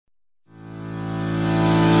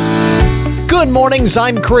Good mornings,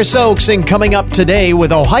 I'm Chris Oakes, and coming up today,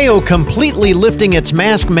 with Ohio completely lifting its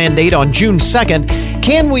mask mandate on June 2nd,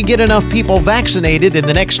 can we get enough people vaccinated in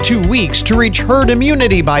the next 2 weeks to reach herd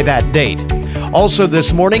immunity by that date? Also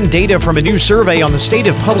this morning, data from a new survey on the state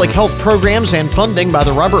of public health programs and funding by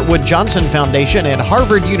the Robert Wood Johnson Foundation and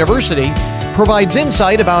Harvard University provides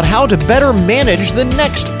insight about how to better manage the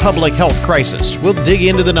next public health crisis. We'll dig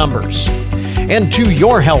into the numbers. And to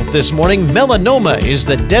your health this morning, melanoma is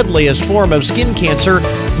the deadliest form of skin cancer,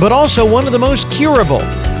 but also one of the most curable.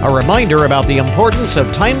 A reminder about the importance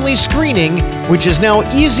of timely screening, which is now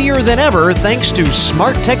easier than ever thanks to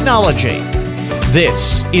smart technology.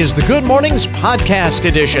 This is the Good Mornings Podcast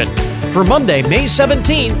Edition for Monday, May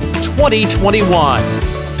 17th, 2021.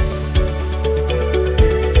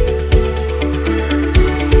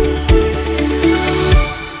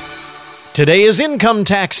 Today is Income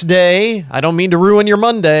Tax Day. I don't mean to ruin your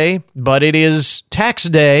Monday, but it is tax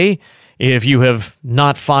day if you have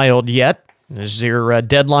not filed yet. This is your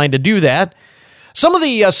deadline to do that. Some of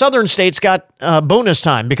the southern states got bonus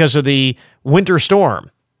time because of the winter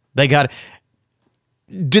storm. Do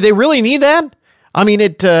they really need that? I mean,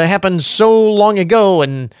 it happened so long ago,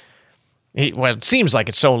 and it seems like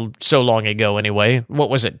it's so long ago anyway. What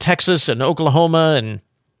was it? Texas and Oklahoma and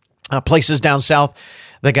places down south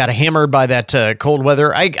that got hammered by that cold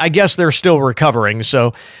weather. I guess they're still recovering,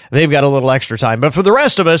 so they've got a little extra time. But for the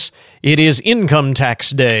rest of us, it is Income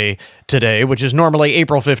Tax Day today, which is normally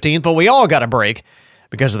April 15th, but we all got a break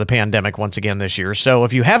because of the pandemic once again this year. So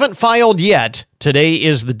if you haven't filed yet, today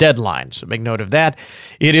is the deadline, so make note of that.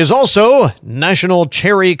 It is also National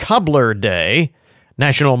Cherry Cobbler Day,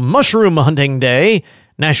 National Mushroom Hunting Day,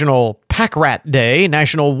 National Pack Rat Day,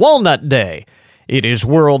 National Walnut Day. It is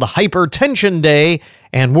World Hypertension Day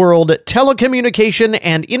and World Telecommunication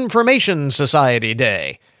and Information Society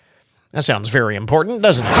Day. That sounds very important,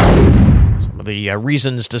 doesn't it? Some of the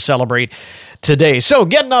reasons to celebrate today. So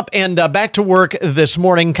getting up and back to work this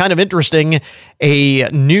morning, kind of interesting, a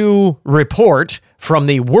new report from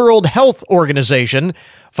the World Health Organization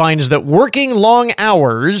finds that working long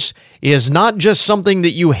hours is not just something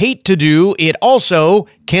that you hate to do, it also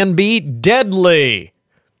can be deadly.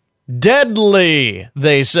 Deadly,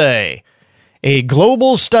 they say. A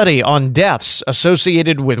global study on deaths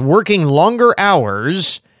associated with working longer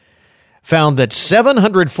hours found that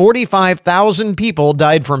 745,000 people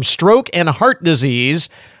died from stroke and heart disease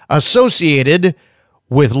associated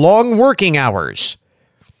with long working hours.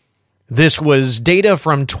 This was data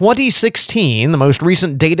from 2016, the most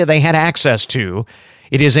recent data they had access to.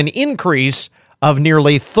 It is an increase of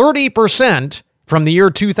nearly 30% from the year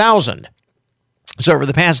 2000. So over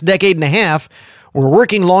the past decade and a half, we're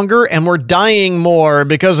working longer and we're dying more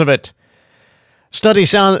because of it.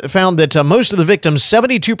 Studies found that most of the victims,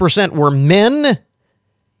 72%, were men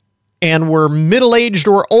and were middle-aged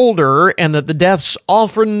or older, and that the deaths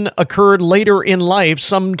often occurred later in life,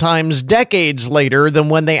 sometimes decades later than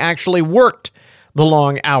when they actually worked the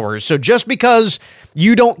long hours. So just because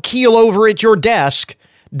you don't keel over at your desk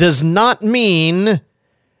does not mean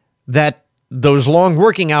that those long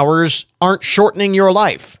working hours aren't shortening your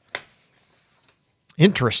life.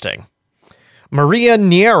 Interesting. Maria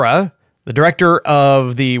Niera, the director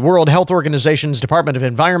of the World Health Organization's Department of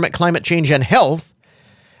Environment, Climate Change, and Health,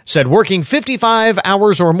 said working 55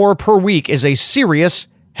 hours or more per week is a serious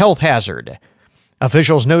health hazard.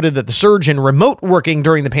 Officials noted that the surge in remote working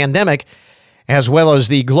during the pandemic, as well as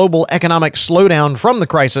the global economic slowdown from the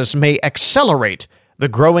crisis, may accelerate the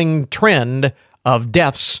growing trend of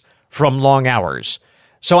deaths from long hours.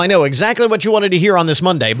 So I know exactly what you wanted to hear on this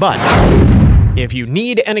Monday, but if you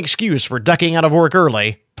need an excuse for ducking out of work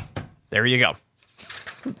early, there you go.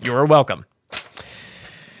 You're welcome.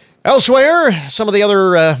 Elsewhere, some of the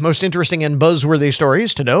other most interesting and buzzworthy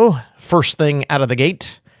stories to know. First thing out of the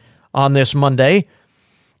gate on this Monday.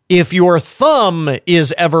 If your thumb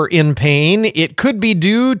is ever in pain, it could be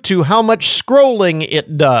due to how much scrolling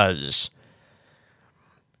it does.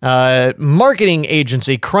 Marketing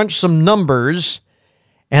agency crunched some numbers,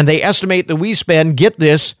 and they estimate that we spend, get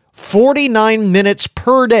this, 49 minutes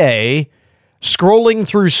per day scrolling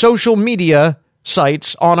through social media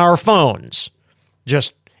sites on our phones.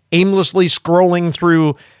 Just aimlessly scrolling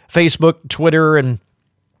through Facebook, Twitter, and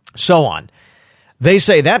so on. They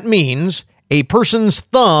say that means a person's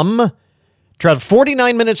thumb travels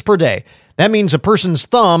 49 minutes per day. That means a person's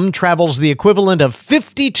thumb travels the equivalent of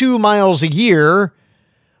 52 miles a year,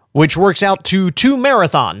 which works out to 2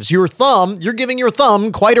 marathons. You're giving your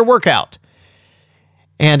thumb quite a workout.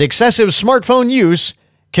 And excessive smartphone use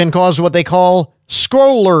can cause what they call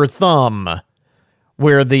scroller thumb,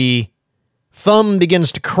 where the thumb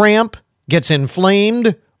begins to cramp, gets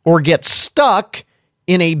inflamed, or get stuck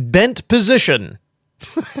in a bent position.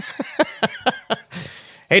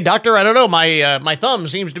 Hey, doctor, I don't know. My thumb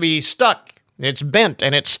seems to be stuck. It's bent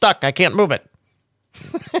and it's stuck. I can't move it.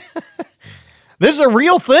 This is a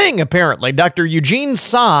real thing, apparently. Dr. Eugene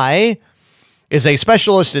Tsai is a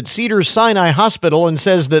specialist at Cedars-Sinai Hospital and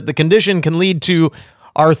says that the condition can lead to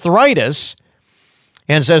arthritis,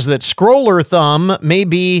 and says that scroller thumb may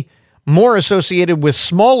be more associated with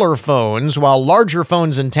smaller phones, while larger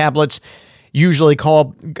phones and tablets usually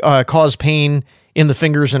cause pain in the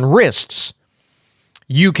fingers and wrists.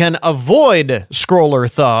 You can avoid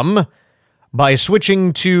scroller thumb by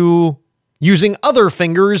switching to using other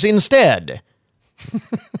fingers instead.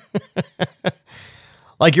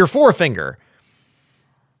 Like your forefinger.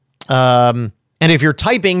 And if you're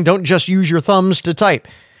typing, don't just use your thumbs to type.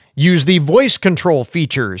 Use the voice control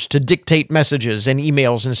features to dictate messages and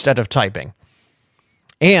emails instead of typing.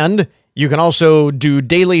 And you can also do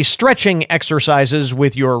daily stretching exercises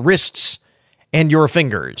with your wrists and your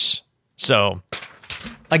fingers. So,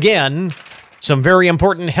 again, some very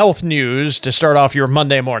important health news to start off your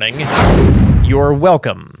Monday morning. You're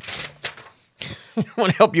welcome. I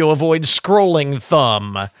want to help you avoid scrolling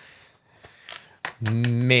thumb.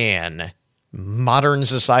 Man, modern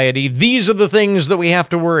society, these are the things that we have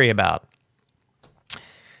to worry about.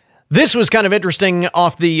 This was kind of interesting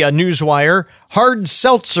off the newswire. Hard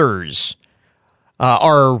seltzers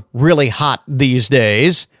are really hot these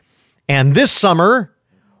days. And this summer,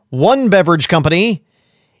 one beverage company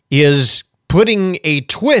is putting a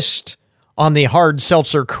twist on the hard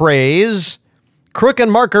seltzer craze. Crook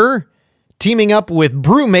and Marker teaming up with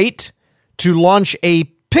Brewmate to launch a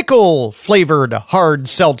pickle-flavored hard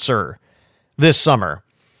seltzer this summer.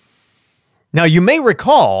 Now, you may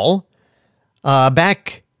recall,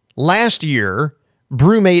 back last year,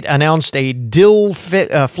 Brewmate announced a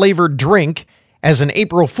dill-flavored drink as an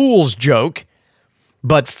April Fool's joke,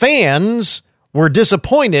 but fans were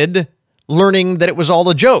disappointed learning that it was all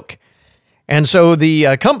a joke. And so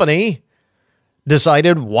the company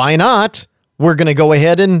decided, why not? We're going to go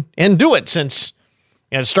ahead and do it, since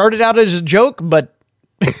it started out as a joke, but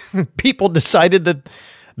people decided that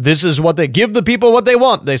this is what they give the people what they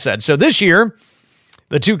want, they said. So this year,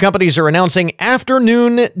 the two companies are announcing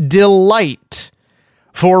Afternoon Delight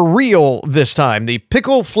for real this time. The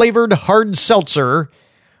pickle-flavored hard seltzer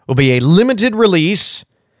will be a limited release.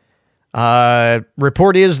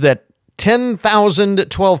 Report is that 10,000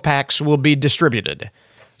 12-packs will be distributed.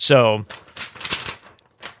 So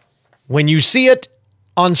when you see it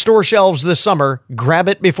on store shelves this summer, grab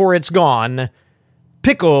it before it's gone.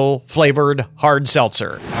 Pickle-flavored hard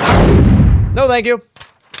seltzer. No, thank you.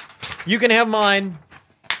 You can have mine.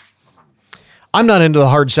 I'm not into the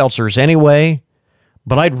hard seltzers anyway,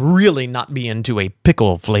 but I'd really not be into a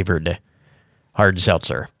pickle-flavored hard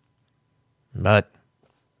seltzer. But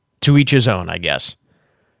to each his own, I guess.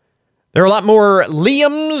 There are a lot more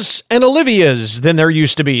Liams and Olivias than there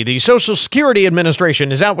used to be. The Social Security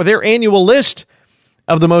Administration is out with their annual list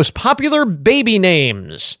of the most popular baby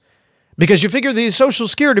names. Because you figure the Social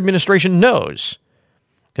Security Administration knows.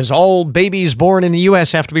 Because all babies born in the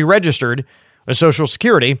U.S. have to be registered with Social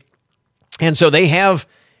Security. And so they have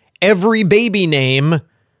every baby name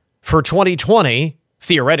for 2020,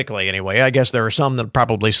 theoretically anyway. I guess there are some that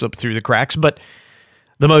probably slip through the cracks. But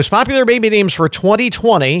the most popular baby names for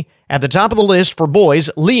 2020, at the top of the list for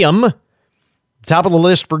boys, Liam. Top of the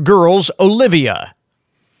list for girls, Olivia.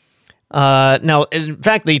 Now, in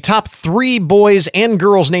fact, the top 3 boys and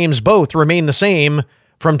girls' names both remain the same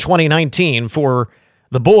from 2019. For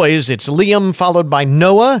the boys, it's Liam, followed by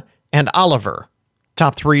Noah and Oliver.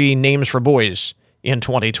 Top 3 names for boys in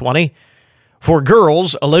 2020. For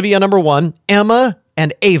girls, Olivia, number 1, Emma,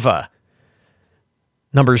 and Ava,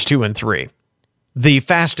 numbers 2 and 3. The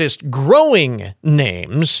fastest growing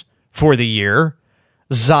names for the year,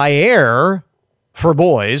 Zaire for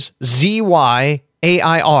boys, Zyair.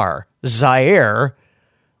 Zaire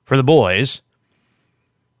for the boys.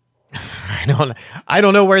 I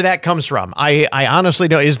don't know where that comes from. I honestly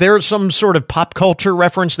don't. Is there some sort of pop culture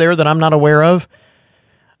reference there that I'm not aware of?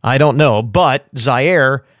 I don't know. But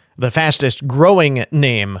Zaire, the fastest growing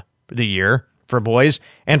name for the year for boys.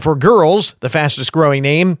 And for girls, the fastest growing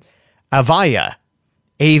name, Avaya.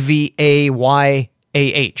 Avayah.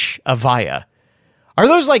 Avaya. Are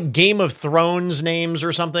those like Game of Thrones names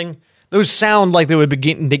or something? Those sound like they would be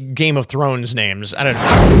Game of Thrones names. I don't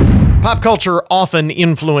know. Pop culture often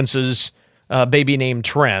influences baby name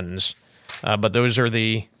trends, but that's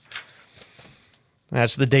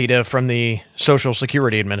the data from the Social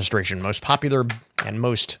Security Administration. Most popular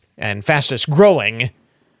and fastest growing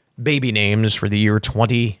baby names for the year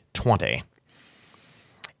 2020.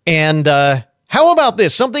 And how about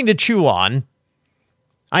this? Something to chew on.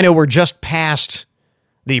 I know we're just past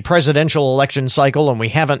the presidential election cycle, and we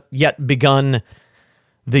haven't yet begun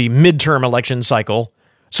the midterm election cycle.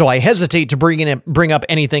 So I hesitate to bring up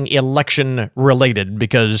anything election-related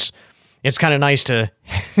because it's kind of nice to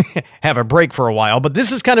have a break for a while. But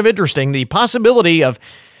this is kind of interesting. The possibility of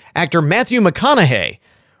actor Matthew McConaughey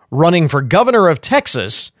running for governor of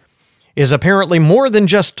Texas is apparently more than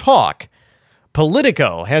just talk.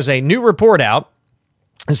 Politico has a new report out.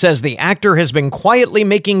 It says the actor has been quietly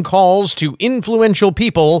making calls to influential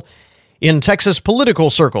people in Texas political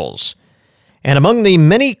circles. And among the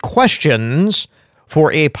many questions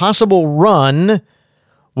for a possible run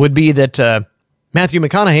would be that Matthew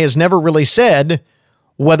McConaughey has never really said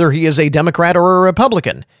whether he is a Democrat or a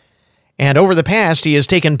Republican. And over the past, he has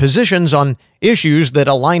taken positions on issues that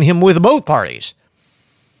align him with both parties.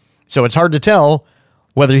 So it's hard to tell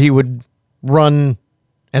whether he would run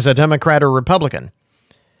as a Democrat or Republican.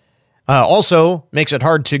 Also makes it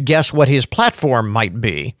hard to guess what his platform might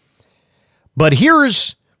be. But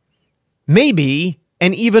here's maybe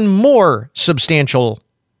an even more substantial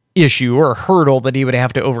issue or hurdle that he would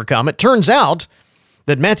have to overcome. It turns out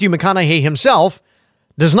that Matthew McConaughey himself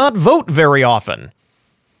does not vote very often.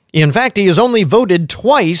 In fact, he has only voted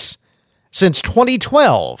twice since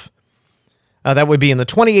 2012. That would be in the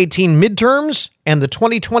 2018 midterms and the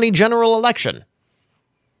 2020 general election.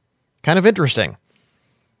 Kind of interesting.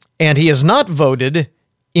 And he has not voted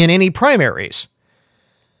in any primaries.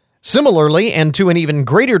 Similarly, and to an even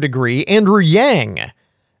greater degree, Andrew Yang,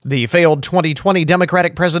 the failed 2020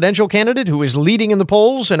 Democratic presidential candidate who is leading in the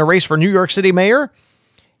polls in a race for New York City mayor,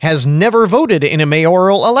 has never voted in a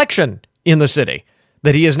mayoral election in the city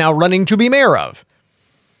that he is now running to be mayor of.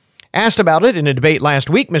 Asked about it in a debate last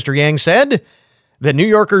week, Mr. Yang said that New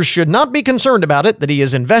Yorkers should not be concerned about it, that he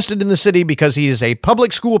is invested in the city because he is a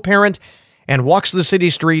public school parent and walks the city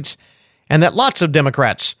streets, and that lots of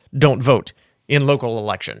Democrats don't vote in local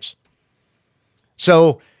elections.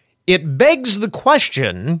 So it begs the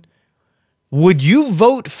question, would you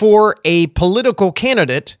vote for a political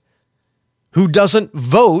candidate who doesn't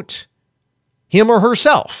vote him or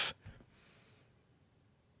herself?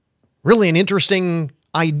 Really an interesting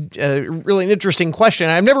question.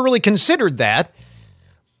 I've never really considered that,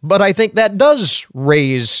 but I think that does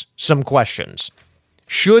raise some questions.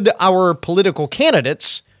 Should our political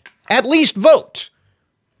candidates at least vote?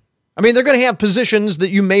 I mean, they're going to have positions that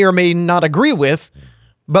you may or may not agree with,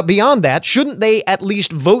 but beyond that, shouldn't they at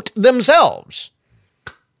least vote themselves?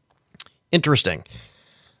 Interesting.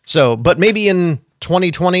 So, but maybe in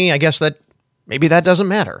 2020, I guess that maybe that doesn't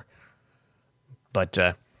matter. But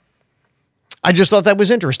I just thought that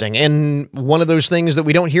was interesting. And one of those things that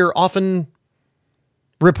we don't hear often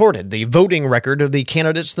reported, the voting record of the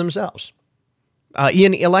candidates themselves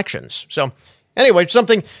in elections. So anyway, some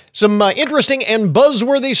interesting and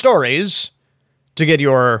buzzworthy stories to get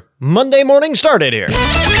your Monday morning started here.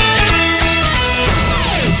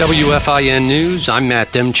 WFIN News, I'm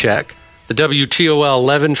Matt Demchek. The WTOL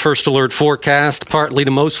 11 First Alert forecast, partly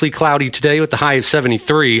to mostly cloudy today with the high of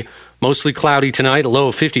 73. Mostly cloudy tonight, a low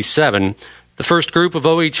of 57. The first group of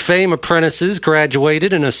OH Fame apprentices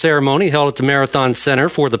graduated in a ceremony held at the Marathon Center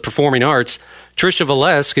for the Performing Arts. Tricia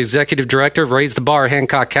Valesque, executive director of Raise the Bar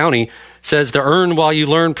Hancock County, says the Earn While You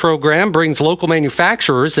Learn program brings local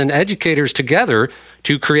manufacturers and educators together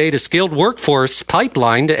to create a skilled workforce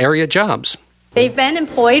pipeline to area jobs. They've been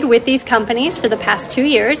employed with these companies for the past 2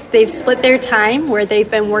 years. They've split their time where they've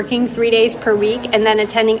been working 3 days per week and then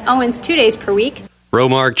attending Owens 2 days per week.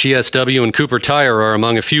 Romark, GSW, and Cooper Tire are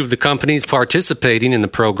among a few of the companies participating in the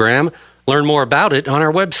program. Learn more about it on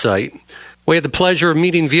our website. We had the pleasure of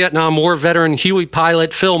meeting Vietnam War veteran Huey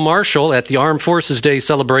pilot Phil Marshall at the Armed Forces Day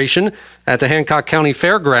celebration at the Hancock County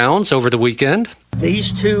Fairgrounds over the weekend.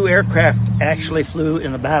 These two aircraft actually flew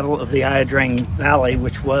in the Battle of the Ia Drang Valley,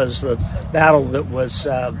 which was the battle that was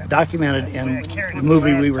documented in the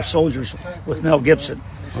movie We Were Soldiers with Mel Gibson.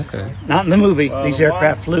 Okay. Not in the movie. These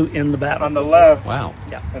aircraft flew in the battle. On the left. Wow.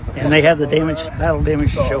 Yeah. And they have the battle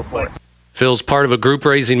damage to show for it. Phil's part of a group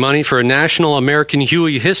raising money for a National American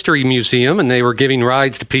Huey History Museum, and they were giving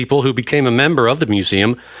rides to people who became a member of the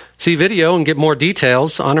museum. See video and get more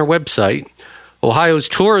details on our website. Ohio's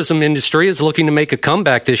tourism industry is looking to make a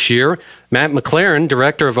comeback this year. Matt McLaren,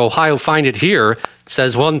 director of Ohio Find It Here,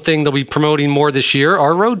 says one thing they'll be promoting more this year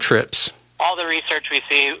are road trips. All the research we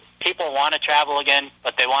see, people want to travel again,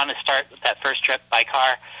 but they want to start with that first trip by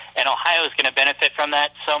car. And Ohio is going to benefit from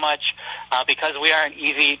that so much because we are an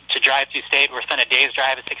easy-to-drive-to state. We're within a day's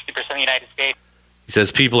drive of 60% of the United States. He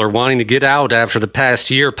says people are wanting to get out after the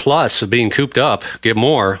past year plus of being cooped up. Get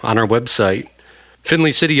more on our website.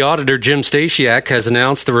 Findlay City Auditor Jim Stasiak has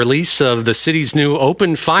announced the release of the city's new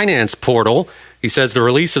Open Finance portal. He says the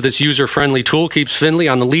release of this user-friendly tool keeps Findlay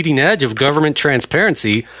on the leading edge of government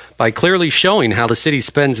transparency by clearly showing how the city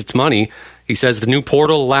spends its money. He says the new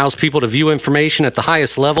portal allows people to view information at the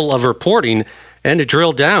highest level of reporting and to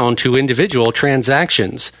drill down to individual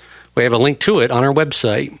transactions. We have a link to it on our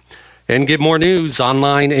website. And get more news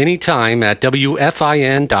online anytime at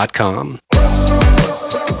WFIN.com.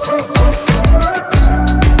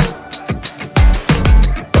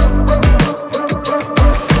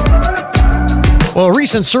 Well, a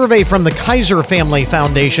recent survey from the Kaiser Family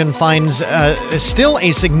Foundation finds still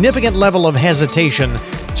a significant level of hesitation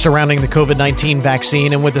surrounding the COVID-19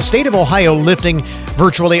 vaccine. And with the state of Ohio lifting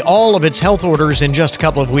virtually all of its health orders in just a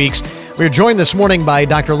couple of weeks, we're joined this morning by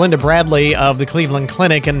Dr. Linda Bradley of the Cleveland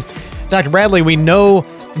Clinic. And Dr. Bradley, we know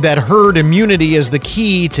that herd immunity is the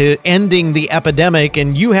key to ending the epidemic,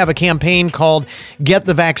 and you have a campaign called Get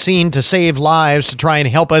the Vaccine to Save Lives to try and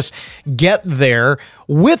help us get there.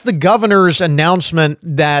 With the governor's announcement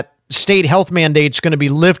that state health mandate's going to be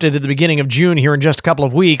lifted at the beginning of June here in just a couple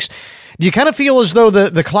of weeks, do you kind of feel as though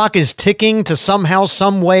the clock is ticking to somehow,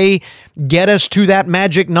 some way get us to that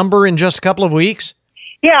magic number in just a couple of weeks?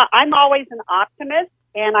 Yeah, I'm always an optimist,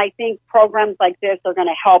 and I think programs like this are going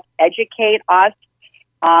to help educate us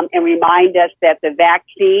and remind us that the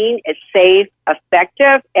vaccine is safe,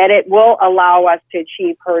 effective, and it will allow us to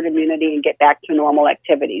achieve herd immunity and get back to normal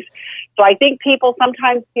activities. So I think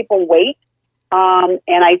sometimes people wait, and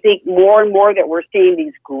I think more and more that we're seeing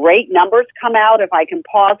these great numbers come out. If I can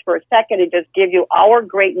pause for a second and just give you our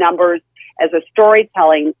great numbers as a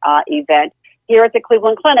storytelling event here at the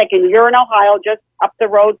Cleveland Clinic, and you're in Ohio, just up the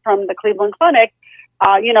road from the Cleveland Clinic.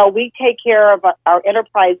 We take care of our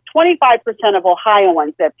enterprise. 25% of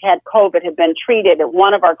Ohioans that have had COVID have been treated at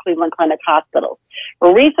one of our Cleveland Clinic hospitals.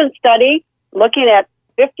 A recent study looking at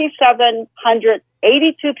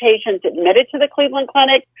 5,782 patients admitted to the Cleveland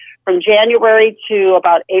Clinic from January to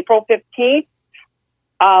about April 15th.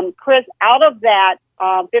 Chris, out of that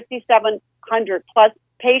 5,700 plus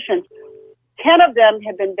patients, 10 of them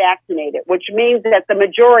have been vaccinated, which means that the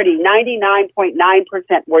majority,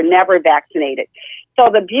 99.9%, were never vaccinated. So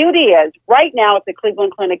the beauty is, right now at the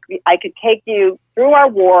Cleveland Clinic, I could take you through our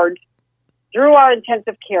wards, through our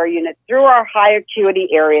intensive care units, through our high acuity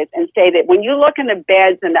areas, and say that when you look in the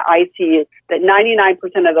beds in the ICU, that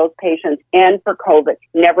 99% of those patients end for COVID,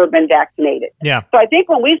 never been vaccinated. Yeah. So I think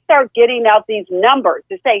when we start getting out these numbers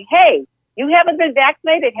to say, hey, you haven't been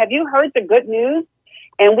vaccinated, have you heard the good news?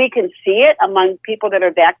 And we can see it among people that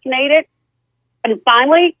are vaccinated. And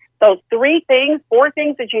finally, those 4 things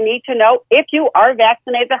that you need to know if you are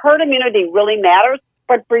vaccinated. The herd immunity really matters,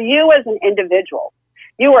 but for you as an individual,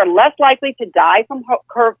 you are less likely to die from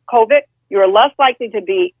COVID. You are less likely to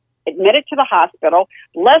be admitted to the hospital,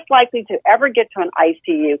 less likely to ever get to an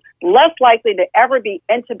ICU, less likely to ever be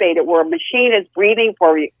intubated where a machine is breathing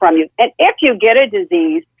from you. And if you get a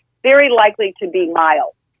disease, very likely to be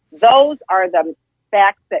mild. Those are the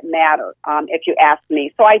facts that matter, if you ask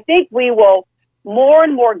me. So I think more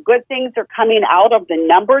and more good things are coming out of the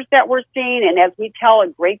numbers that we're seeing. And as we tell a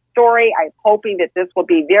great story, I'm hoping that this will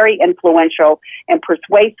be very influential and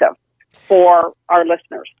persuasive for our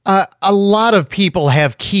listeners. A lot of people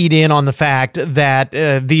have keyed in on the fact that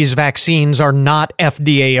these vaccines are not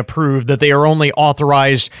FDA approved, that they are only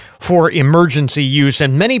authorized for emergency use.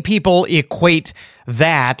 And many people equate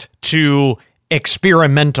that to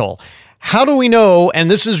experimental. How do we know,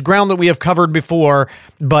 and this is ground that we have covered before,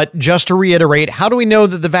 but just to reiterate, how do we know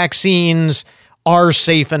that the vaccines are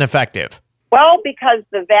safe and effective? Well, because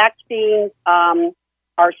the vaccines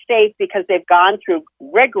are safe because they've gone through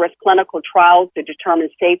rigorous clinical trials to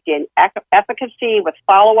determine safety and efficacy with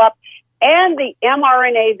follow-up. And the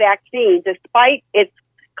mRNA vaccine, despite its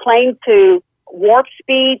claim to warp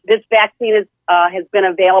speed, this vaccine has been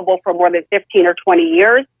available for more than 15 or 20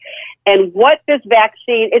 years. And what this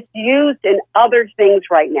vaccine, it's used in other things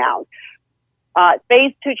right now.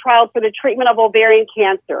 Phase 2 trials for the treatment of ovarian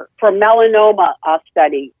cancer, for melanoma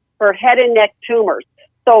study, for head and neck tumors.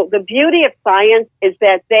 So the beauty of science is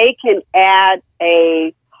that they can add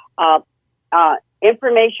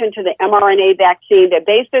information to the mRNA vaccine that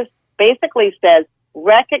basically says,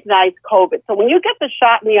 recognize COVID. So when you get the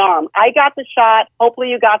shot in the arm, I got the shot, hopefully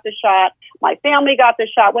you got the shot, my family got the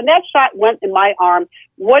shot. When that shot went in my arm,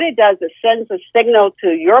 what it does is sends a signal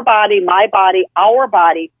to your body, my body, our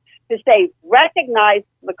body, to say, recognize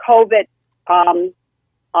the COVID,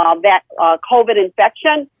 COVID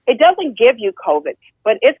infection. It doesn't give you COVID,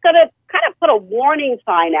 but it's going to kind of put a warning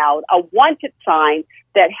sign out, a wanted sign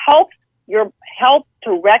that helps to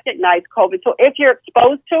recognize COVID. So if you're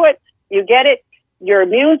exposed to it, you get it, your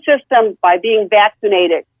immune system, by being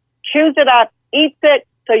vaccinated, chews it up, eats it,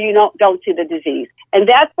 so you don't see the disease. And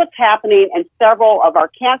that's what's happening in several of our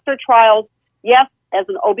cancer trials. Yes, as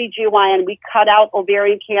an OBGYN, we cut out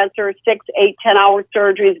ovarian cancer, 6, 8, 10-hour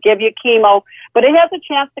surgeries, give you chemo, but it has a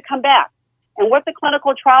chance to come back. And what the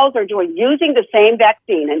clinical trials are doing, using the same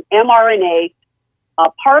vaccine, an mRNA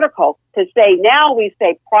particle, to say, now we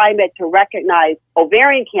say prime it to recognize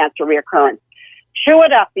ovarian cancer reoccurrence. Chew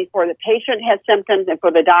it up before the patient has symptoms and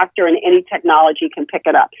for the doctor and any technology can pick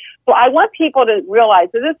it up. So I want people to realize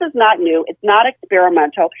that this is not new. It's not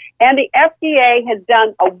experimental. And the FDA has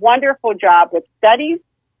done a wonderful job with studies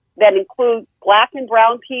that include Black and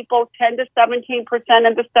brown people, 10 to 17%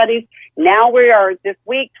 of the studies. Now we are, this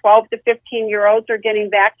week, 12 to 15-year-olds are getting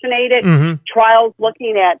vaccinated. Mm-hmm. Trials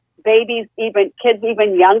looking at babies, even kids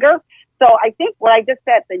even younger. So I think what I just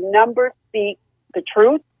said, the numbers speak the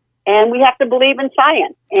truth. And we have to believe in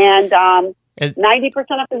science. And 90%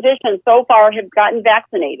 of physicians so far have gotten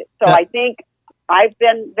vaccinated. So I think I've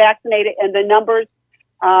been vaccinated, and the numbers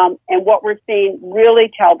and what we're seeing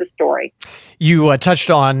really tell the story. You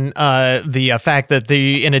touched on the fact that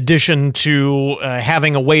in addition to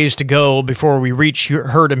having a ways to go before we reach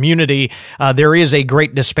herd immunity, there is a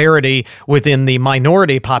great disparity within the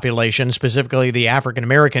minority population, specifically the African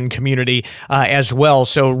American community as well.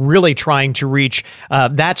 So really trying to reach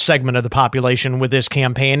that segment of the population with this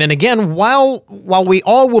campaign. And again, while we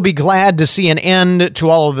all will be glad to see an end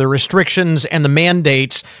to all of the restrictions and the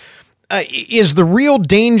mandates, is the real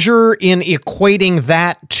danger in equating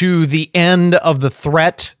that to the end of the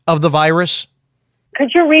threat of the virus?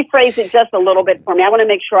 Could you rephrase it just a little bit for me? I want to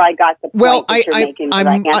make sure I got the point that you're making when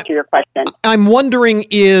I answer your question. I'm wondering,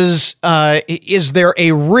 is there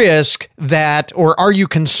a risk that, or are you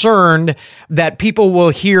concerned that people will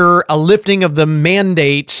hear a lifting of the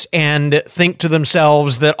mandates and think to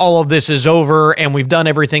themselves that all of this is over and we've done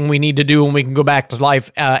everything we need to do and we can go back to life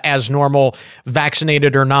as normal,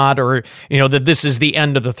 vaccinated or not, or that this is the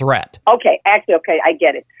end of the threat? Okay, I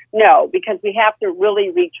get it. No, because we have to really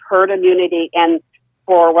reach herd immunity, and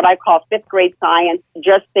for what I call fifth grade science,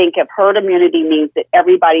 just think of herd immunity means that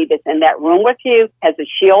everybody that's in that room with you has a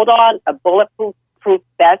shield on, a bulletproof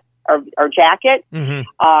vest or jacket. Mm-hmm.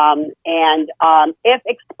 If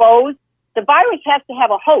exposed, the virus has to have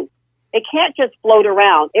a host. It can't just float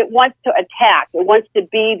around. It wants to attack. It wants to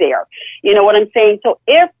be there. You know what I'm saying? So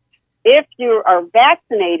if you are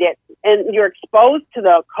vaccinated and you're exposed to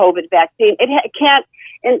the COVID vaccine, it can't,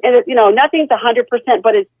 and nothing's 100%,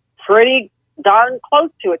 but it's pretty darn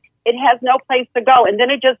close to it. It has no place to go, and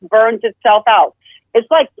then it just burns itself out. It's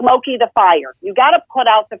like Smokey the fire. You got to put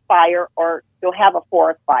out the fire or you'll have a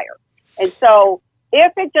forest fire. And so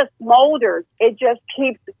if it just smolders, it just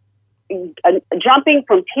keeps jumping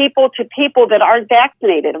from people to people that aren't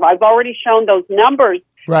vaccinated. I've already shown those numbers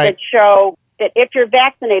that show that if you're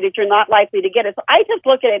vaccinated, you're not likely to get it. So I just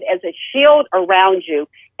look at it as a shield around you,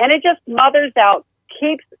 and it just smothers out,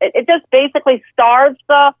 it just basically starves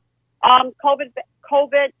the COVID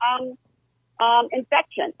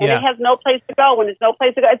infection, and it has no place to go. When there's no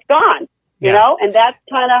place to go, it's gone. You know, and that's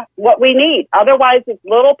kind of what we need. Otherwise, it's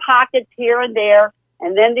little pockets here and there,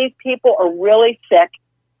 and then these people are really sick,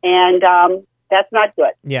 and that's not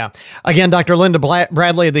good. Yeah. Again, Dr. Linda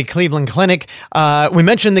Bradley of the Cleveland Clinic. We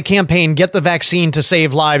mentioned the campaign, Get the Vaccine to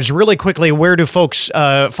Save Lives. Really quickly, where do folks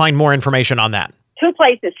find more information on that? 2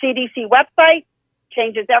 places. CDC website,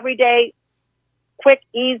 changes every day. Quick,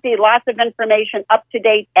 easy, lots of information,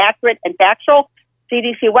 up-to-date, accurate, and factual.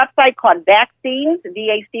 CDC website called Vaccines,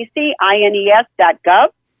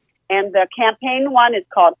 VACCINES.gov. And the campaign one is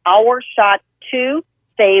called Our Shot 2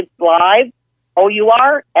 Saves Lives,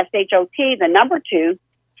 OURSHOT, the number 2,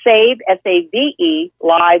 Save, SAVE,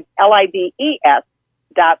 Lives,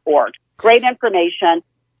 LIVES.org. Great information.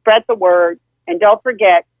 Spread the word. And don't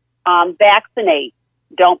forget, vaccinate.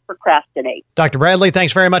 Don't procrastinate. Dr. Bradley,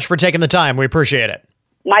 thanks very much for taking the time. We appreciate it.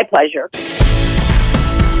 My pleasure.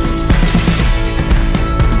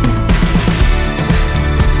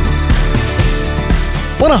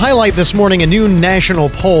 I want to highlight this morning a new national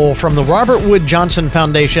poll from the Robert Wood Johnson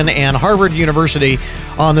Foundation and Harvard University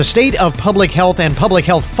on the state of public health and public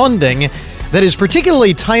health funding that is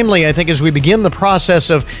particularly timely, I think, as we begin the process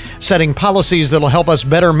of setting policies that will help us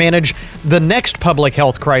better manage the next public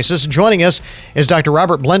health crisis. Joining us is Dr.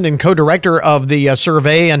 Robert Blendon, co-director of the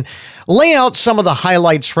survey, and lay out some of the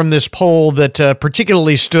highlights from this poll that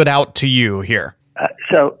particularly stood out to you here.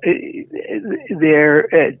 So there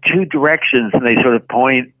are 2 directions, and they sort of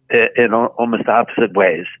point in almost opposite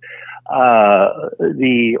ways. On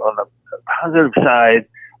the positive side,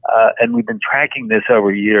 and we've been tracking this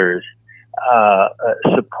over years,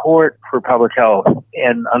 support for public health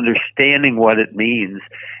and understanding what it means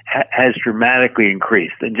has dramatically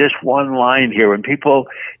increased. And just one line here, when people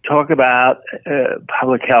talk about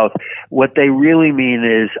public health, what they really mean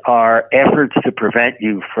is our efforts to prevent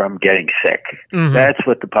you from getting sick. Mm-hmm. That's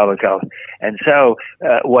what the public health. And so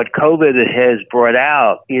what COVID has brought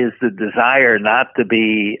out is the desire not to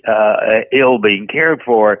be ill being cared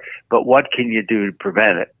for, but what can you do to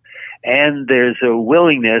prevent it? And there's a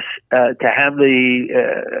willingness to have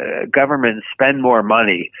the government spend more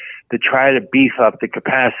money to try to beef up the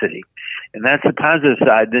capacity. And that's the positive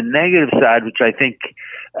side. The negative side, which I think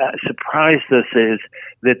surprised us, is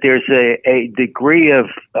that there's a degree of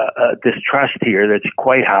distrust here that's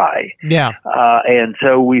quite high. Yeah. And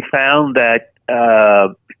so we found that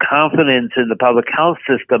confidence in the public health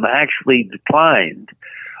system actually declined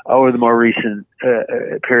over the more recent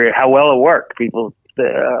period. How well it worked. People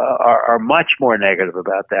are much more negative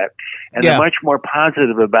about that. And they're much more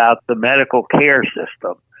positive about the medical care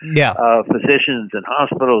system. Yeah. Physicians and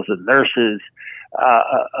hospitals and nurses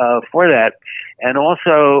for that. And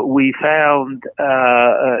also we found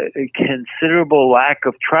a considerable lack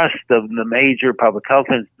of trust of the major public health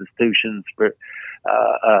institutions for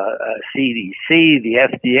CDC, the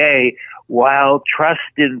FDA, while trust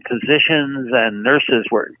in physicians and nurses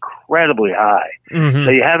were incredibly high. Mm-hmm.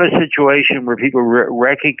 So you have a situation where people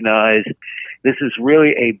recognize this is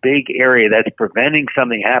really a big area that's preventing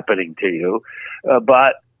something happening to you,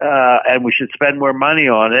 and we should spend more money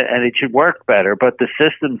on it, and it should work better. But the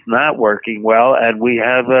system's not working well, and we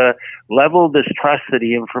have a level of distrust of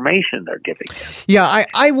the information they're giving. Yeah,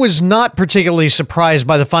 I was not particularly surprised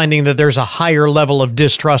by the finding that there's a higher level of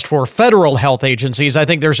distrust for federal health agencies. I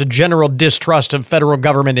think there's a general distrust of federal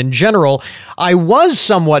government in general. I was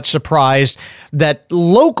somewhat surprised that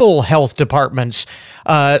local health departments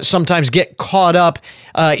sometimes get caught up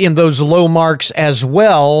in those low marks as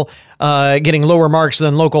well, getting lower marks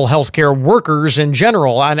than local healthcare workers in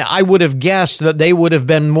general. And I would have guessed that they would have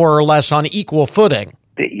been more or less on equal footing.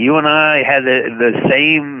 You and I had the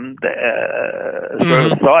same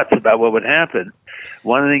sort of thoughts about what would happen.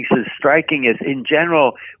 One of the things that's striking is, in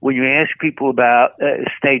general, when you ask people about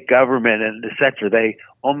state government and et cetera, they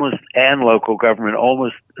almost, and local government,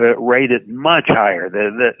 almost rate it much higher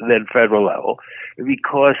than federal level,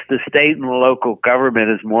 because the state and the local government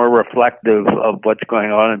is more reflective of what's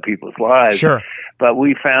going on in people's lives. Sure. But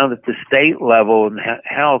we found at the state level in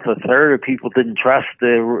health, a third of people didn't trust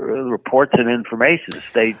the reports and information the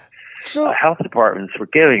state health departments were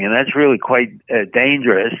giving, and that's really quite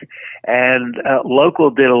dangerous. And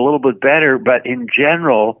local did a little bit better, but in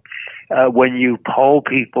general, when you poll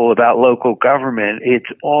people about local government, it's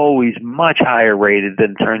always much higher rated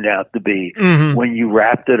than turned out to be when you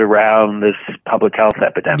wrapped it around this public health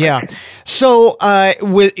epidemic. Yeah. So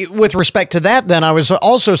with respect to that, then, I was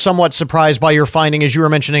also somewhat surprised by your finding, as you were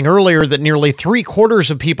mentioning earlier, that nearly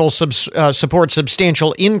 3/4 of people support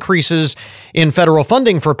substantial increases in federal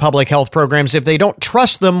funding for public health programs. If they don't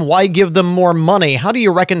trust them, why give them more money? How do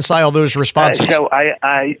you reconcile those responses? So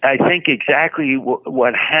I think exactly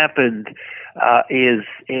what happened is,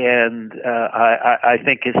 and I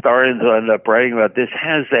think historians will end up writing about this,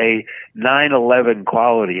 has a 9/11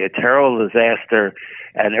 quality, a terrible disaster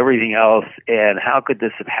and everything else, and how could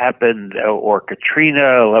this have happened, or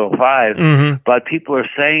Katrina, level 5, but people are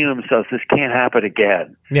saying to themselves, this can't happen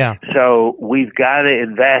again. Yeah. So we've got to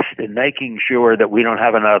invest in making sure that we don't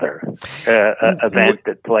have another event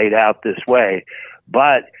that played out this way.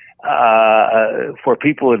 But for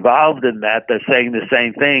people involved in that, they're saying the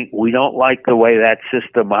same thing. We don't like the way that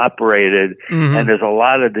system operated, and there's a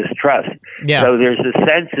lot of distrust. Yeah. So there's a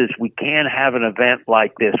sense that we can't have an event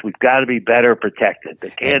like this. We've got to be better protected.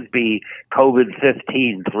 There can't be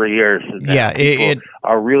COVID-15 3 years from now. Yeah, people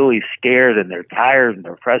are really scared, and they're tired, and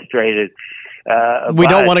they're frustrated. We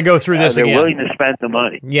don't want to go through this again. They're willing to again. spend the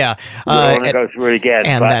money. Yeah. We don't want to go through it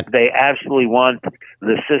again, but they absolutely want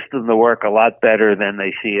the system to work a lot better than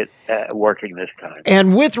they see it working this time.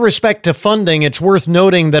 And with respect to funding, it's worth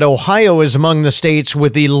noting that Ohio is among the states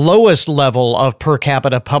with the lowest level of per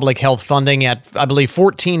capita public health funding at, I believe,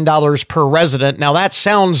 $14 per resident. Now, that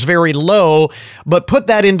sounds very low, but put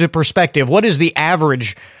that into perspective. What is the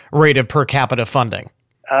average rate of per capita funding?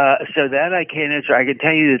 So that I can't answer. I can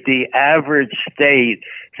tell you that the average state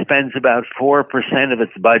spends about 4% of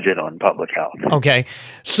its budget on public health. Okay.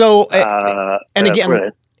 So, and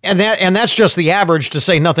again, and that's just the average, to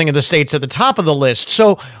say nothing of the states at the top of the list.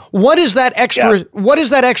 So what is that extra, what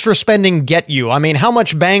does that extra spending get you? I mean, how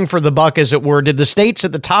much bang for the buck, as it were? Did the states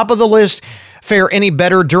at the top of the list fare any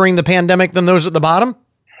better during the pandemic than those at the bottom?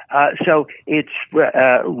 So it's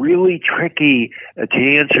really tricky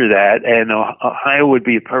to answer that, and Ohio would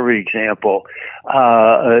be a perfect example.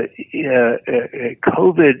 COVID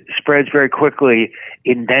spreads very quickly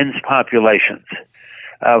in dense populations.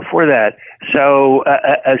 For that. So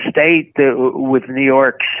a state with New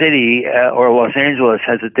York City or Los Angeles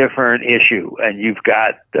has a different issue, and you've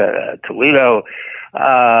got Toledo,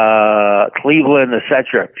 Cleveland,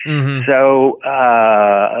 etc. Mm-hmm. So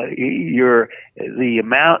the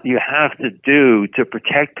amount you have to do to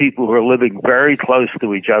protect people who are living very close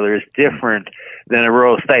to each other is different than a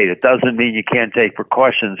rural state. It doesn't mean you can't take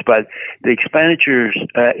precautions, but the expenditures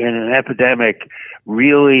in an epidemic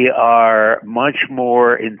really are much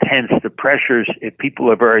more intense. The pressures, if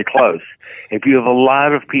people are very close. If you have a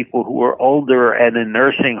lot of people who are older and in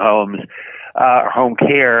nursing homes, home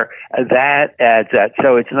care, that adds that.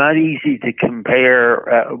 So it's not easy to compare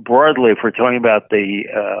broadly if we're talking about the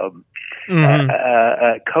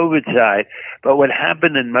COVID side. But what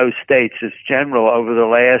happened in most states is general over the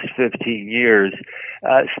last 15 years.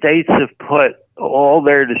 States have put all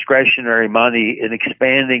their discretionary money in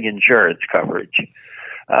expanding insurance coverage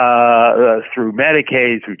through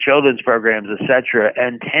Medicaid, through children's programs, etc.,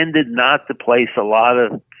 and tended not to place a lot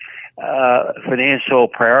of financial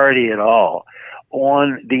priority at all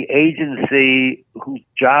on the agency whose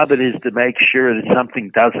job it is to make sure that something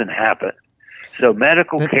doesn't happen. So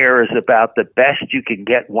medical care is about the best you can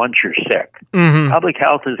get once you're sick. Mm-hmm. Public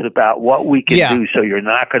health is about what we can do so you're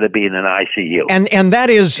not going to be in an ICU. And that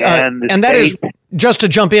is that is just to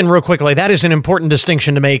jump in real quickly. That is an important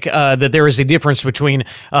distinction to make. That there is a difference between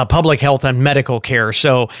public health and medical care.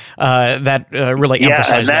 So that really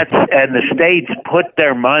emphasizes that. And the states put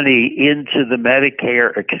their money into the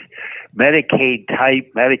Medicaid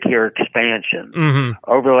type Medicare expansion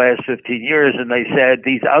over the last 15 years, and they said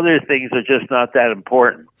these other things are just not that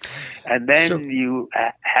important. And then you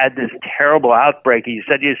had this terrible outbreak, and you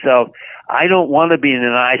said to yourself, I don't want to be in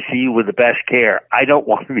an ICU with the best care. I don't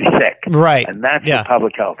want to be sick. Right. And that's what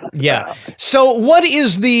public health is about. So what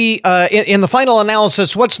is the, in the final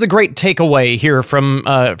analysis, what's the great takeaway here from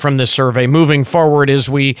this survey moving forward as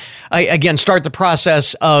we, again, start the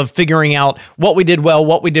process of figuring out what we did well,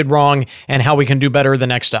 what we did wrong, and how we can do better the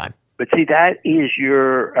next time? But see, that is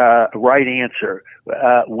your right answer.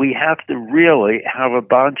 We have to really have a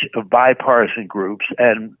bunch of bipartisan groups.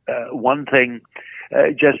 And one thing,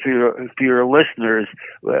 just for your listeners,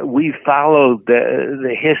 we followed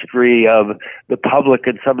the history of the public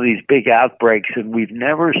and some of these big outbreaks, and we've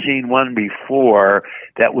never seen one before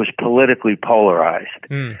that was politically polarized.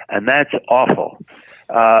 And that's awful.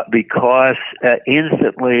 Because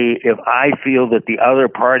instantly, if I feel that the other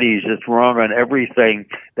party is just wrong on everything,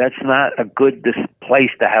 that's not a good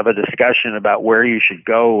place to have a discussion about where you should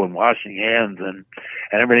go and washing hands and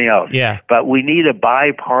everything else. Yeah. But we need a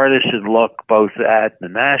bipartisan look both at the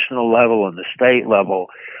national level and the state level.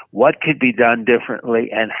 What could be done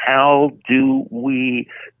differently, and how do we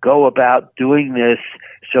go about doing this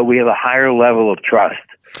so we have a higher level of trust?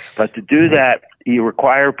 But to do that, you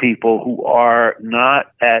require people who are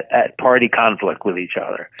not at party conflict with each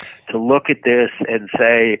other to look at this and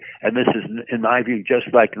say, and this is, in my view,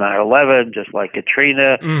 just like 9/11, just like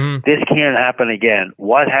Katrina, this can't happen again.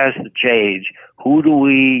 What has to change? Who do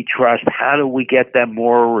we trust? How do we get them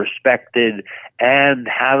more respected? And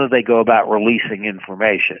how do they go about releasing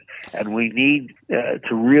information? And we need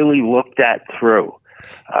to really look that through.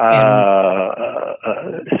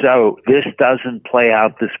 So this doesn't play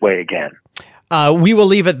out this way again. We will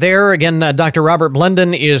leave it there. Again, Dr. Robert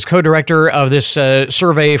Blendon is co-director of this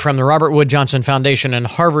survey from the Robert Wood Johnson Foundation and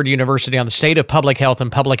Harvard University on the state of public health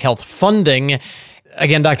and public health funding.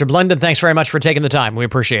 Again, Dr. Blendon, thanks very much for taking the time. We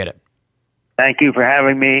appreciate it. Thank you for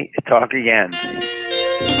having me. Talk again.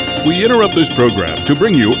 We interrupt this program to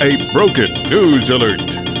bring you a broken news alert.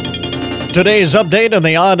 Today's update on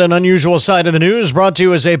the odd and unusual side of the news brought to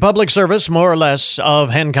you as a public service, more or less,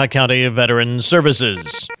 of Hancock County Veterans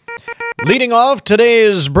Services. Leading off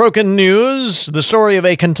today's broken news, the story of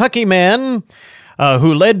a Kentucky man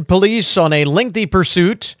who led police on a lengthy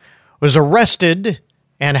pursuit, was arrested,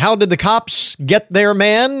 and how did the cops get their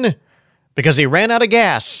man? Because he ran out of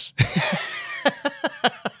gas.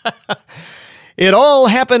 It all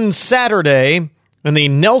happened Saturday when the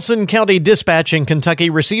Nelson County Dispatch in Kentucky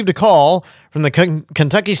received a call from the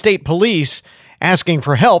Kentucky State Police asking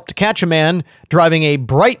for help to catch a man driving a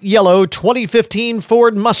bright yellow 2015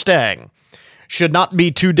 Ford Mustang. Should not be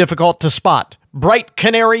too difficult to spot. Bright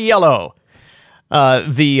canary yellow.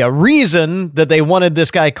 The reason that they wanted this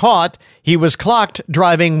guy caught, he was clocked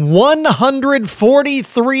driving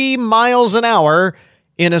 143 miles an hour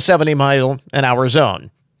in a 70-mile-an-hour zone.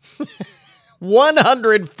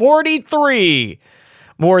 143,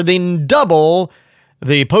 more than double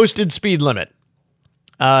the posted speed limit.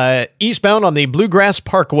 Eastbound on the Bluegrass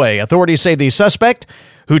Parkway, authorities say the suspect,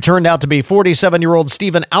 who turned out to be 47-year-old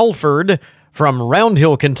Stephen Alford from Round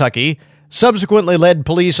Hill, Kentucky, subsequently led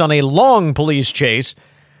police on a long police chase,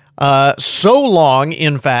 so long,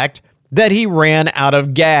 in fact, that he ran out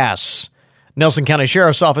of gas. Nelson County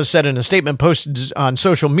Sheriff's Office said in a statement posted on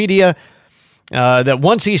social media that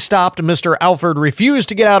once he stopped, Mr. Alford refused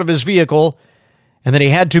to get out of his vehicle and that he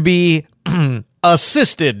had to be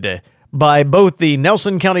assisted by both the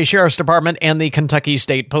Nelson County Sheriff's Department and the Kentucky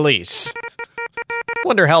State Police.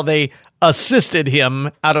 Wonder how they assisted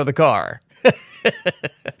him out of the car.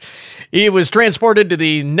 He was transported to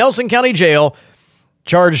the Nelson County Jail,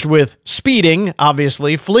 charged with speeding,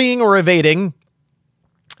 obviously, fleeing or evading,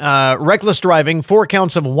 reckless driving, 4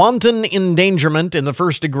 counts of wanton endangerment in the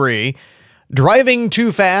first degree, driving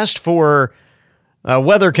too fast for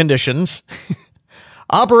weather conditions,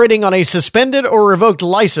 operating on a suspended or revoked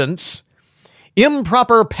license,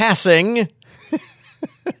 improper passing,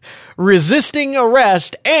 resisting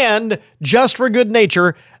arrest, and just for good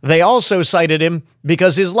measure, they also cited him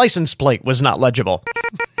because his license plate was not legible.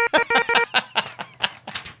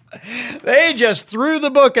 They just threw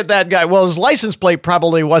the book at that guy. Well, his license plate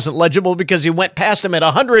probably wasn't legible because he went past him at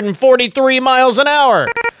 143 miles an hour.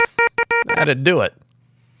 That'd do it.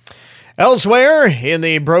 Elsewhere in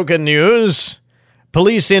the broken news,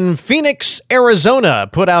 police in Phoenix, Arizona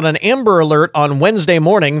put out an Amber Alert on Wednesday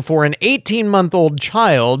morning for an 18-month-old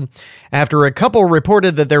child after a couple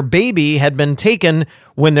reported that their baby had been taken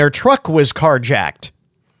when their truck was carjacked.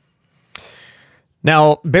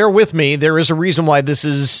 Now, bear with me, there is a reason why this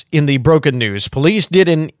is in the broken news. Police did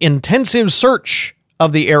an intensive search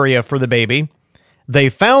of the area for the baby. They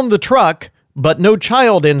found the truck, but no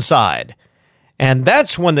child inside. And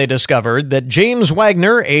that's when they discovered that James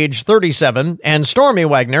Wagner, age 37, and Stormy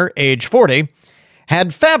Wagner, age 40,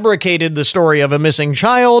 had fabricated the story of a missing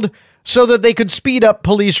child so that they could speed up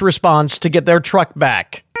police response to get their truck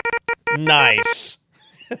back. Nice.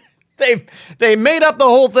 They made up the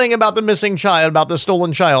whole thing about the missing child, about the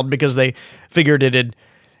stolen child, because they figured it'd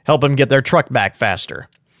help them get their truck back faster.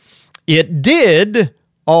 It did,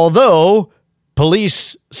 although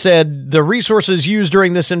police said the resources used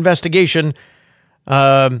during this investigation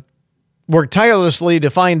worked tirelessly to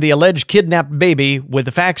find the alleged kidnapped baby. With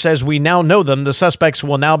the facts as we now know them, the suspects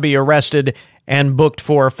will now be arrested and booked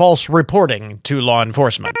for false reporting to law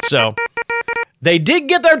enforcement. So they did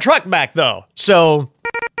get their truck back, though. So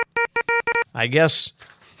I guess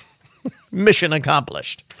mission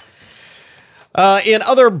accomplished. In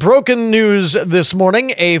other broken news this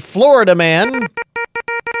morning, a Florida man,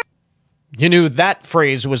 you knew that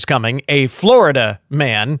phrase was coming, a Florida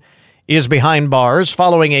man is behind bars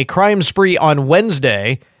following a crime spree on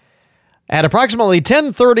Wednesday. At approximately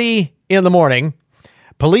 10:30 in the morning,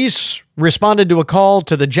 police responded to a call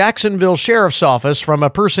to the Jacksonville Sheriff's Office from a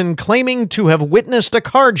person claiming to have witnessed a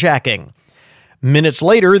carjacking. Minutes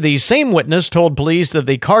later, the same witness told police that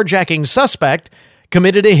the carjacking suspect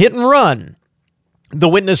committed a hit and run. The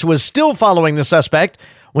witness was still following the suspect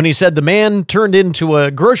when he said the man turned into a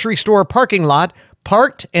grocery store parking lot,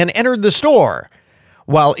 parked, and entered the store.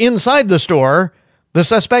 While inside the store, the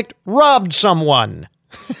suspect robbed someone.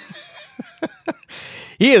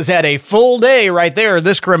 He has had a full day right there,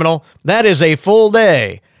 this criminal. That is a full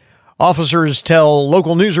day. Officers tell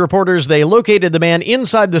local news reporters they located the man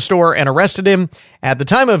inside the store and arrested him. At the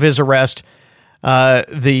time of his arrest,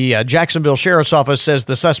 the Jacksonville Sheriff's Office says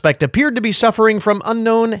the suspect appeared to be suffering from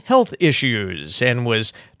unknown health issues and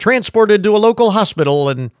was transported to a local hospital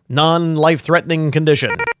in non-life-threatening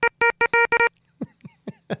condition.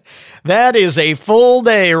 That is a full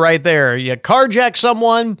day right there. You carjack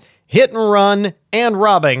someone, hit and run, and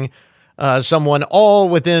robbing someone all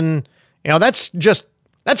within, that's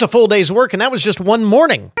a full day's work, and that was just one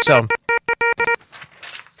morning. So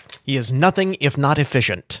he is nothing if not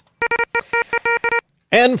efficient.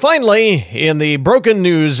 And finally, in the broken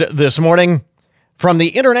news this morning, from the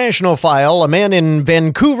international file, a man in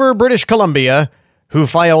Vancouver, British Columbia, who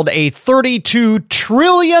filed a $32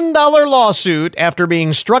 trillion lawsuit after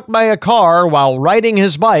being struck by a car while riding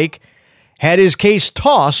his bike, had his case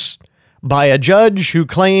tossed by a judge who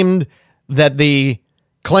claimed that the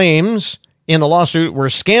claims in the lawsuit were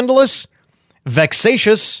scandalous,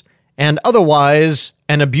 vexatious, and otherwise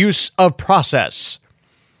an abuse of process.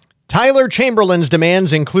 Tyler Chamberlain's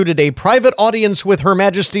demands included a private audience with Her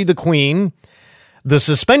Majesty the Queen, the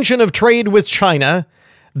suspension of trade with China,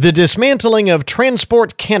 the dismantling of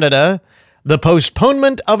Transport Canada, the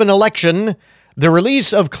postponement of an election, the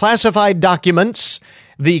release of classified documents,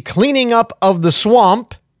 the cleaning up of the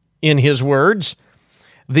swamp, in his words,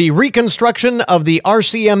 the reconstruction of the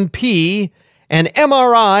RCMP, an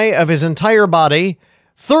MRI of his entire body,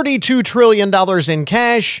 $32 trillion in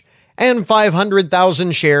cash, and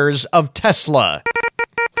 500,000 shares of Tesla.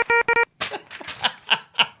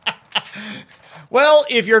 Well,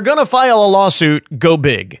 if you're going to file a lawsuit, go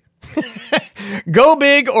big. Go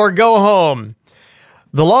big or go home.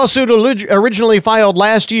 The lawsuit originally filed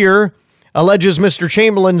last year alleges Mr.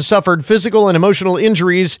 Chamberlain suffered physical and emotional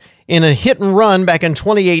injuries in a hit and run back in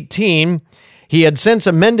 2018. He had since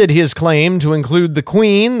amended his claim to include the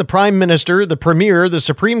Queen, the Prime Minister, the Premier, the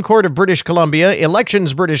Supreme Court of British Columbia,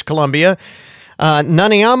 Elections British Columbia,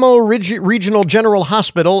 Nanaimo Regional General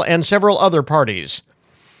Hospital, and several other parties.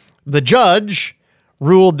 The judge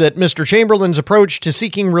ruled that Mr. Chamberlain's approach to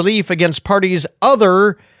seeking relief against parties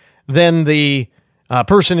other than the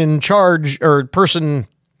person in charge or person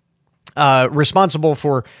responsible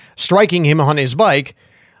for striking him on his bike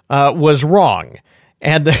was wrong.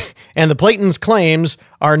 And the plaintiff's claims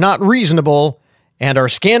are not reasonable and are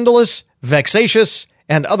scandalous, vexatious,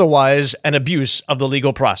 and otherwise an abuse of the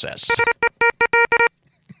legal process.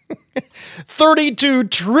 $32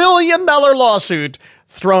 trillion lawsuit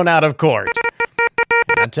thrown out of court.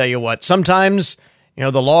 And I tell you what, sometimes,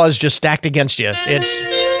 the law is just stacked against you. It's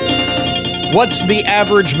what's the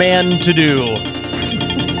average man to do?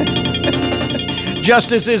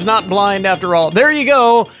 Justice is not blind after all. There you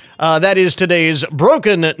go. That is today's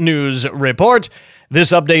Broken News Report.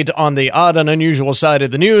 This update on the odd and unusual side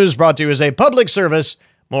of the news brought to you as a public service,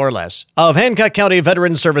 more or less, of Hancock County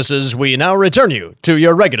Veterans Services. We now return you to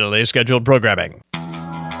your regularly scheduled programming.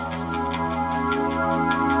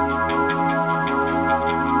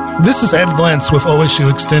 This is Ed Lentz with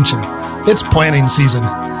OSU Extension. It's planting season.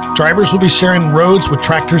 Drivers will be sharing roads with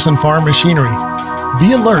tractors and farm machinery.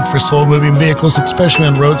 Be alert for slow-moving vehicles, especially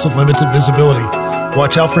on roads with limited visibility.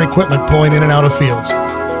 Watch out for equipment pulling in and out of fields.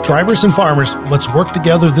 Drivers and farmers, let's work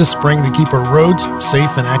together this spring to keep our roads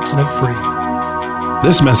safe and accident-free.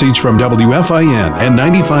 This message from WFIN and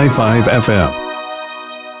 95.5 FM.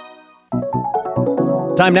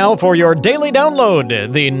 Time now for your daily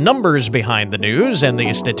download, the numbers behind the news and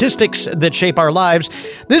the statistics that shape our lives.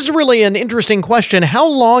 This is really an interesting question. How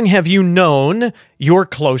long have you known your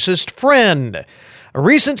closest friend? A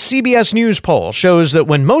recent CBS News poll shows that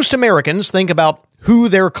when most Americans think about who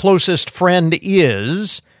their closest friend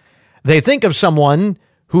is, they think of someone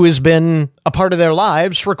who has been a part of their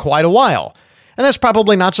lives for quite a while. And that's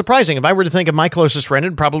probably not surprising. If I were to think of my closest friend,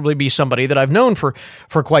 it'd probably be somebody that I've known for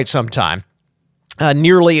quite some time.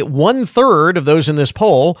 Nearly 1/3 of those in this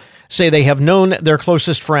poll say they have known their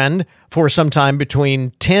closest friend for some time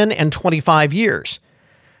between 10 and 25 years.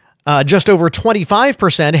 Just over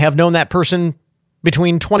 25% have known that person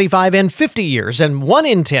between 25 and 50 years. And 1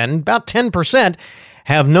 in 10, about 10%,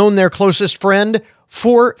 have known their closest friend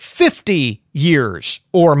for 50 years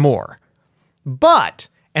or more. But,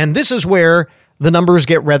 and this is where the numbers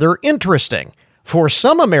get rather interesting, for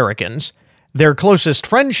some Americans, their closest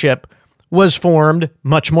friendship was formed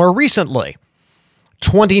much more recently.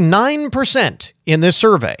 29% in this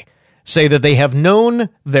survey say that they have known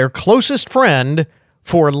their closest friend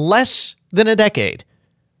for less than a decade.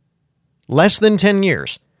 Less than 10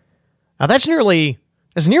 years. Now that's nearly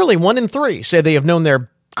 1 in 3 say they have known their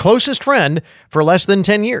closest friend for less than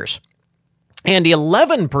 10 years. And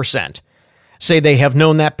 11% say they have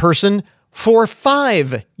known that person for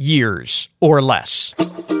 5 years or less.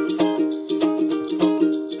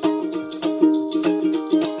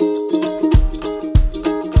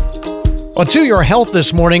 Well, to your health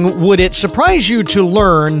this morning, would it surprise you to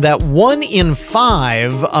learn that 1 in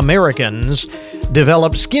 5 Americans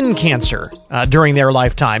develop skin cancer during their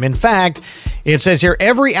lifetime? In fact, it says here,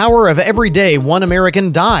 every hour of every day, 1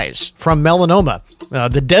 American dies from melanoma,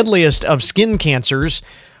 the deadliest of skin cancers.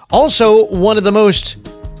 Also, one of the most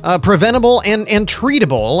preventable and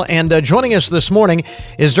treatable. And joining us this morning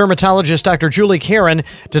is dermatologist Dr. Julie Caron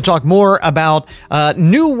to talk more about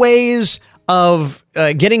new ways of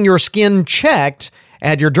getting your skin checked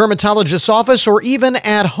at your dermatologist's office or even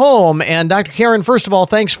at home. And Dr. Caron, first of all,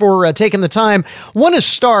 thanks for taking the time. I want to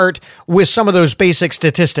start with some of those basic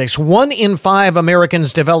statistics. 1 in 5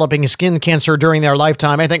 Americans developing skin cancer during their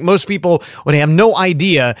lifetime. I think most people would have no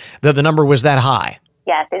idea that the number was that high.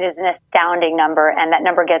 Yes, it is an astounding number, and that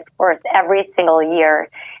number gets worse every single year.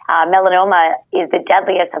 Melanoma is the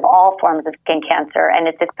deadliest of all forms of skin cancer, and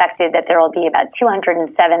it's expected that there will be about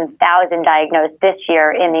 207,000 diagnosed this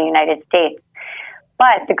year in the United States.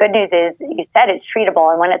 But the good news is, you said it's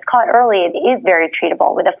treatable, and when it's caught early, it is very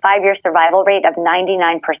treatable, with a 5-year survival rate of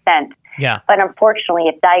 99%. Yeah. But unfortunately,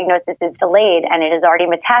 if diagnosis is delayed and it has already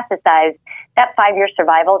metastasized, that 5-year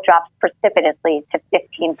survival drops precipitously to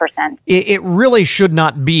 15%. It really should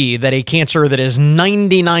not be that a cancer that is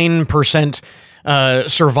 99%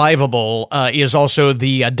 survivable is also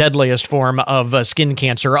the deadliest form of skin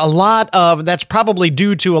cancer. That's probably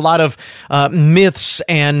due to a lot of myths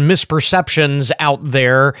and misperceptions out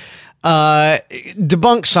there.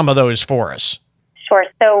 Debunk some of those for us. Sure.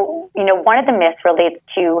 So, one of the myths relates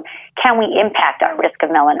to, can we impact our risk of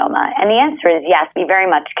melanoma? And the answer is yes, we very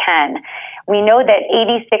much can. We know that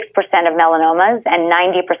 86% of melanomas and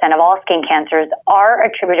 90% of all skin cancers are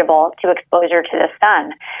attributable to exposure to the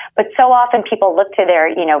sun. But so often people look to their,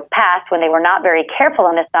 past when they were not very careful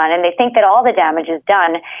in the sun, and they think that all the damage is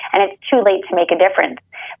done and it's too late to make a difference.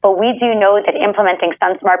 But we do know that implementing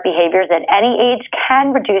sun-smart behaviors at any age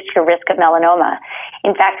can reduce your risk of melanoma.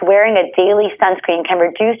 In fact, wearing a daily sunscreen can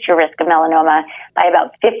reduce your risk of melanoma by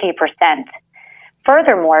about 50%.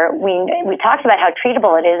 Furthermore, we talked about how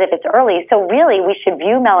treatable it is if it's early. So really, we should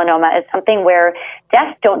view melanoma as something where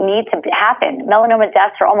deaths don't need to happen. Melanoma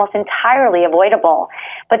deaths are almost entirely avoidable,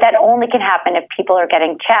 but that only can happen if people are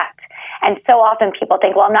getting checked. And so often people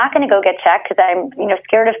think, well, I'm not going to go get checked because I'm,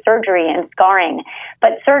 scared of surgery and scarring.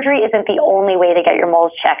 But surgery isn't the only way to get your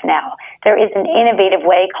moles checked now. There is an innovative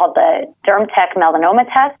way called the DermTech melanoma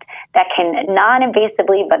test that can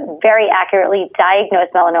non-invasively but very accurately diagnose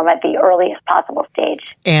melanoma at the earliest possible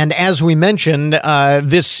stage. And as we mentioned,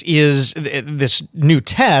 this new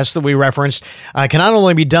test that we referenced can not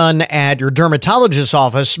only be done at your dermatologist's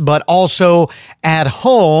office, but also at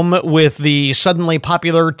home with the suddenly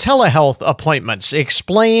popular telehealth appointments.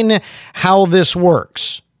 Explain how this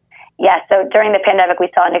works. Yes, so during the pandemic, we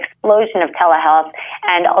saw an explosion of telehealth.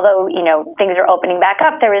 And although, things are opening back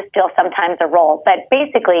up, there is still sometimes a role. But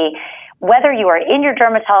basically, whether you are in your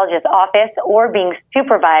dermatologist's office or being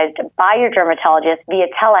supervised by your dermatologist via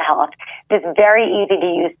telehealth, this very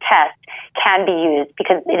easy-to-use test can be used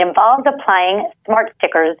because it involves applying smart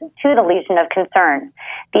stickers to the lesion of concern.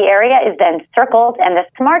 The area is then circled, and the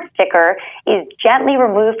smart sticker is gently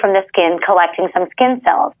removed from the skin, collecting some skin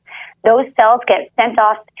cells. Those cells get sent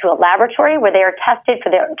off to a laboratory where they are tested for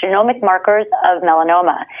the genomic markers of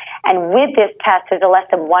melanoma. And with this test, there's a less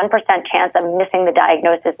than 1% chance of missing the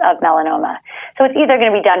diagnosis of melanoma. So it's either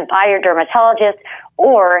going to be done by your dermatologist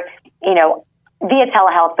or, via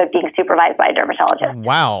telehealth, but being supervised by a dermatologist.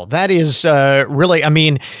 Wow, that is really,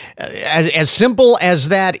 as simple as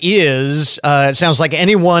that is, it sounds like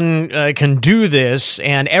anyone can do this,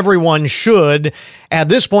 and everyone should. At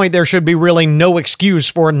this point, there should be really no excuse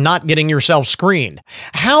for not getting yourself screened.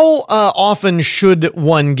 How often should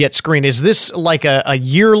one get screened? Is this like a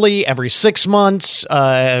yearly, every 6 months?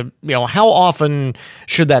 How often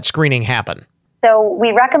should that screening happen? So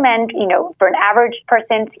we recommend, for an average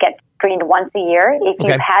person to get screened once a year. If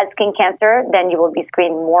you've had skin cancer, then you will be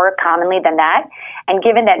screened more commonly than that. And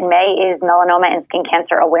given that May is Melanoma and Skin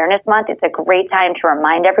Cancer Awareness Month, it's a great time to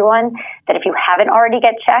remind everyone that if you haven't already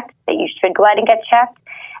get checked, that you should go ahead and get checked.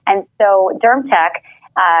 And so DermTech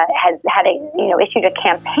has had issued a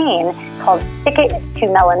campaign called Stick It to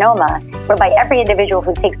Melanoma, whereby every individual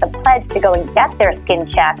who takes a pledge to go and get their skin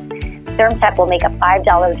checked, DermTech will make a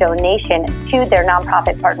 $5 donation to their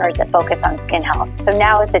nonprofit partners that focus on skin health. So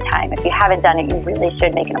now is the time. If you haven't done it, you really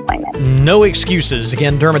should make an appointment. No excuses.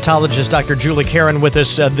 Again, dermatologist Dr. Julie Caron with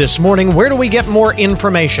us this morning. Where do we get more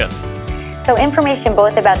information? So information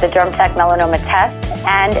both about the DermTech melanoma test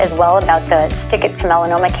and as well about the Stick It to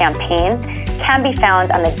Melanoma campaign can be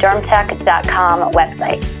found on the dermtech.com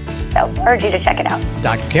website. So urge you to check it out.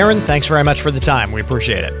 Dr. Caron, thanks very much for the time. We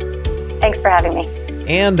appreciate it. Thanks for having me.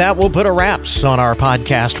 And that will put a wraps on our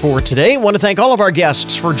podcast for today. I want to thank all of our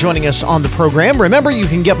guests for joining us on the program. Remember, you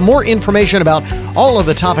can get more information about all of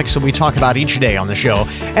the topics that we talk about each day on the show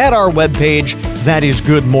at our webpage, that is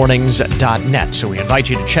goodmornings.net. So we invite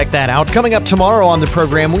you to check that out. Coming up tomorrow on the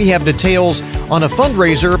program, we have details on a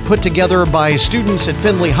fundraiser put together by students at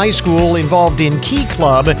Findlay High School involved in Key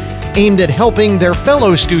Club, aimed at helping their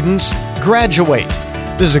fellow students graduate.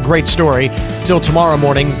 This is a great story. Till tomorrow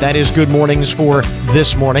morning, that is Good Mornings for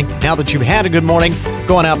this morning. Now that you've had a good morning,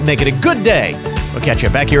 go on out and make it a good day. We'll catch you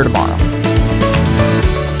back here tomorrow.